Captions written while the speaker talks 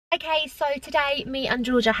Okay, so today me and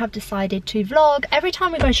Georgia have decided to vlog. Every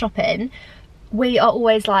time we go shopping, we are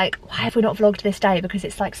always like, why have we not vlogged this day? Because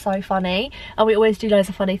it's like so funny and we always do loads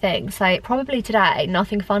of funny things. So probably today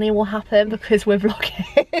nothing funny will happen because we're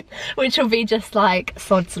vlogging, which will be just like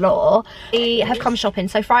sod's law. We have come shopping.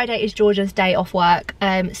 So Friday is Georgia's day off work,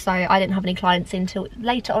 so I didn't have any clients until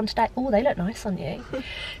later on today. Oh, they look nice on you.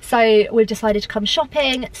 So we've decided to come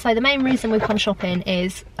shopping. So the main reason we've come shopping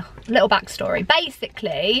is, little backstory.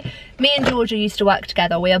 Basically, me and Georgia used to work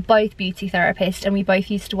together. We are both beauty therapists and we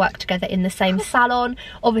both used to work together in the same salon.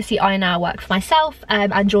 Obviously I now work for myself,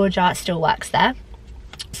 and Georgia still works there.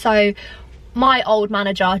 So my old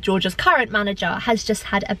manager, Georgia's current manager, has just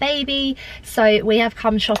had a baby, so we have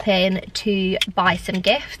come shopping to buy some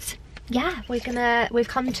gifts. Yeah, we've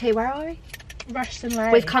come to, where are we? Rushton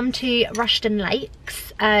Lakes. We've come to Rushton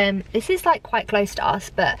Lakes. This is like quite close to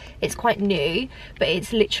us, but it's quite new, but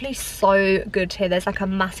it's literally so good here. There's like a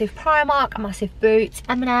massive Primark, a massive Boots,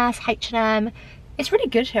 M&S, H&M. It's really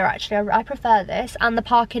good here actually. I prefer this, and the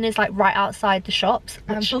parking is like right outside the shops,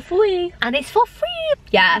 And for free. and it's for free.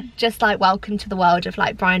 Yeah, just like welcome to the world of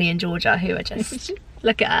like Bryony and Georgia, who are just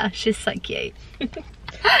look at her, she's so cute.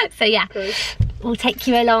 So yeah, we'll take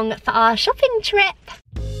you along for our shopping trip.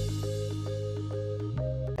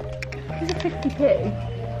 These are 50p.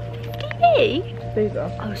 Hey. These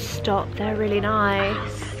are. Oh stop, they're really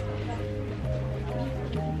nice.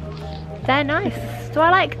 They're nice. Do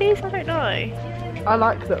I like these? I don't know. I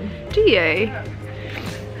like them. Do you? I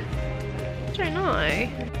don't know.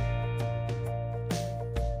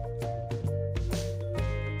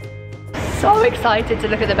 So excited to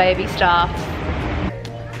look at the baby stuff.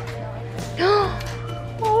 Oh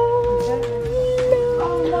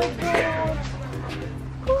my god.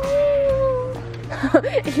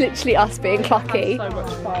 It's literally us being clucky. So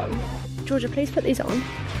much fun. Georgia, please put these on.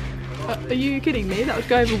 Are you kidding me? That would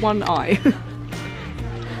go over one eye.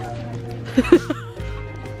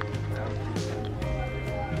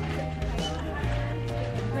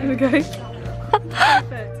 There we go.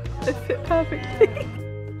 Perfect. They fit perfectly.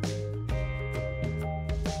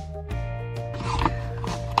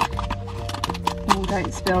 Oh,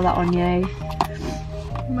 don't spill that on you.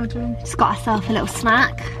 Imagine. Just got herself a little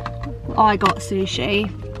snack. I got sushi.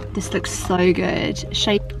 This looks so good.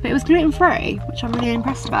 But it was gluten free, which I'm really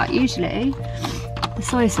impressed about. Usually, the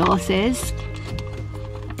soy sauces.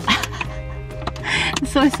 The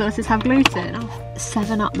soy sauces have gluten. Oh,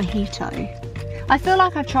 7-Up mojito. I feel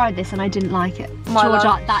like I've tried this and I didn't like it.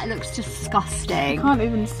 Georgia, that looks disgusting. I can't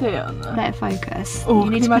even see it on there. Let it focus. Oh, you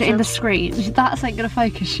need to put it in the screen. That's ain't gonna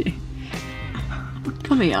focus you.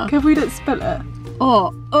 Come here. Okay, if we don't spill it.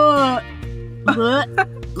 Oh,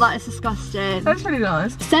 like it's disgusting. That's really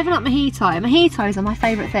nice. 7-Up mojito. Mojitos are my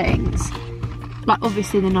favourite things. Like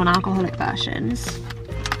obviously the non-alcoholic versions.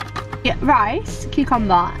 Yeah, rice,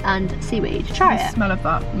 cucumber and seaweed. Try The it. smell of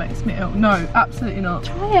that makes me ill. No, absolutely not.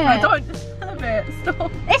 Try it. I don't deserve it.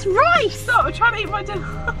 Stop. It's rice! Stop, I'm trying to eat my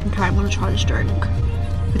dinner. Okay, I'm gonna try this drink.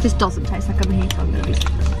 If this doesn't taste like a mojito, I'm gonna be...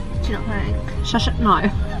 Do you not think? Shush it. No,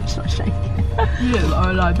 it's not shaking. You are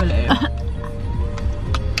a liability.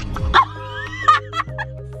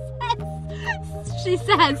 She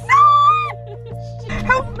says.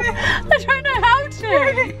 Help me. I don't know how to.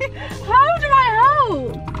 How do I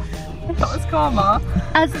help? That was karma.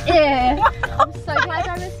 As if. I'm so glad I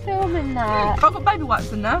was filming that. I've got baby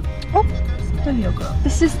wipes in there. Oh, Then yogurt.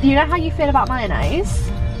 this is, you know how you feel about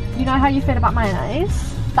mayonnaise? You know how you feel about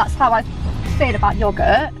mayonnaise? That's how I feel about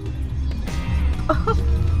yogurt. Oh,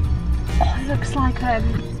 it looks like,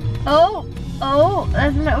 oh,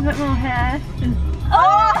 there's a little bit more here.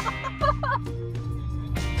 Oh!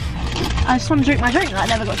 I just want to drink my drink that I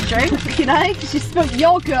never got to drink, you know? Because you spilled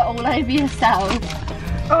yogurt all over yourself.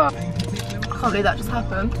 Oh. I can't believe that just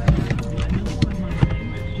happened.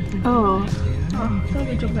 Oh. Don't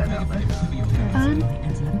be jumping that way.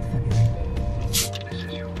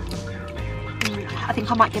 I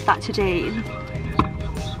think I might give that to Dean.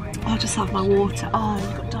 I'll just have my water. Oh,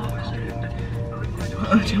 you've got dark Coke.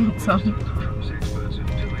 Oh, do you want some?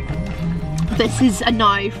 This is a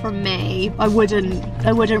no from me. I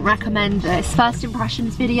wouldn't recommend this. First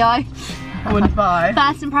impressions video. I wouldn't buy.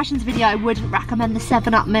 First impressions video, I wouldn't recommend the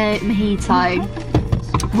 7-Up mojito.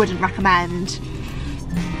 Wouldn't recommend.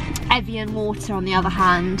 Evian water on the other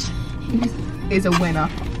hand. Is a winner.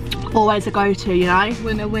 Always a go-to, you know?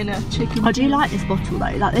 Winner, winner, chicken. I do like this bottle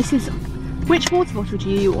though. Like this is, which water bottle do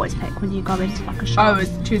you always pick when you go into like a shop? I always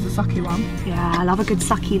choose a sucky one. Yeah, I love a good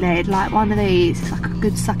sucky lid. Like one of these, it's like a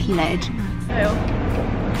good sucky lid.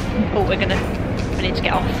 Oh, we need to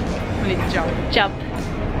get off. We need to jump. Jump.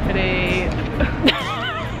 Ready?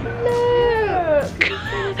 Look!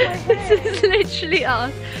 This is literally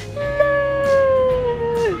us.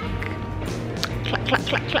 Look. Cluck, cluck,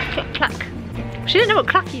 cluck, cluck, cluck, cluck. She didn't know what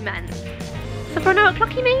clucky meant. Does everyone know what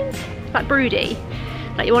clucky means? Like broody.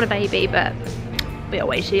 Like you want a baby, but you're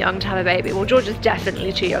way too young to have a baby. Well, Georgia's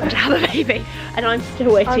definitely too young to have a baby. And I'm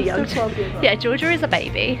still way too young. Yeah, Georgia is a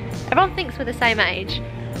baby. Everyone thinks we're the same age.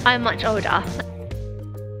 I'm much older.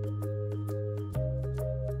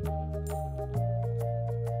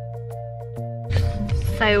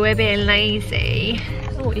 So we're being lazy.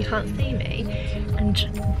 Oh, you can't see me. And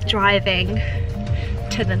driving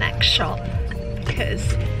to the next shop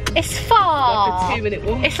because it's far. Like a 2-minute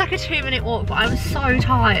walk. It's like a 2-minute walk, but I'm so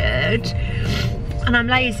tired and I'm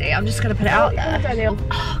lazy. I'm just gonna put it out there.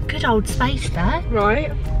 Oh, good old space there.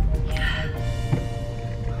 Right. Yeah.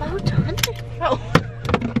 Well done. Oh.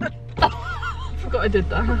 I forgot I did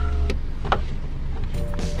that.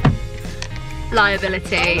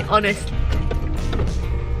 Liability, honest.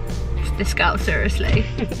 This girl, seriously.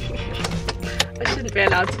 I shouldn't be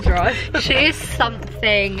allowed to drive. She is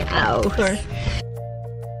something else. Sorry.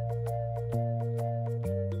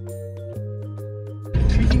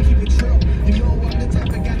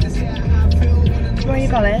 Where are you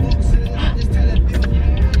going?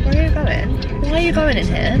 Where are you going? Why are you going in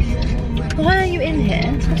here? Why are you in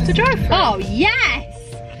here? To drive through. Oh,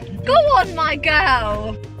 yes! Go on, my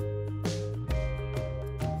girl!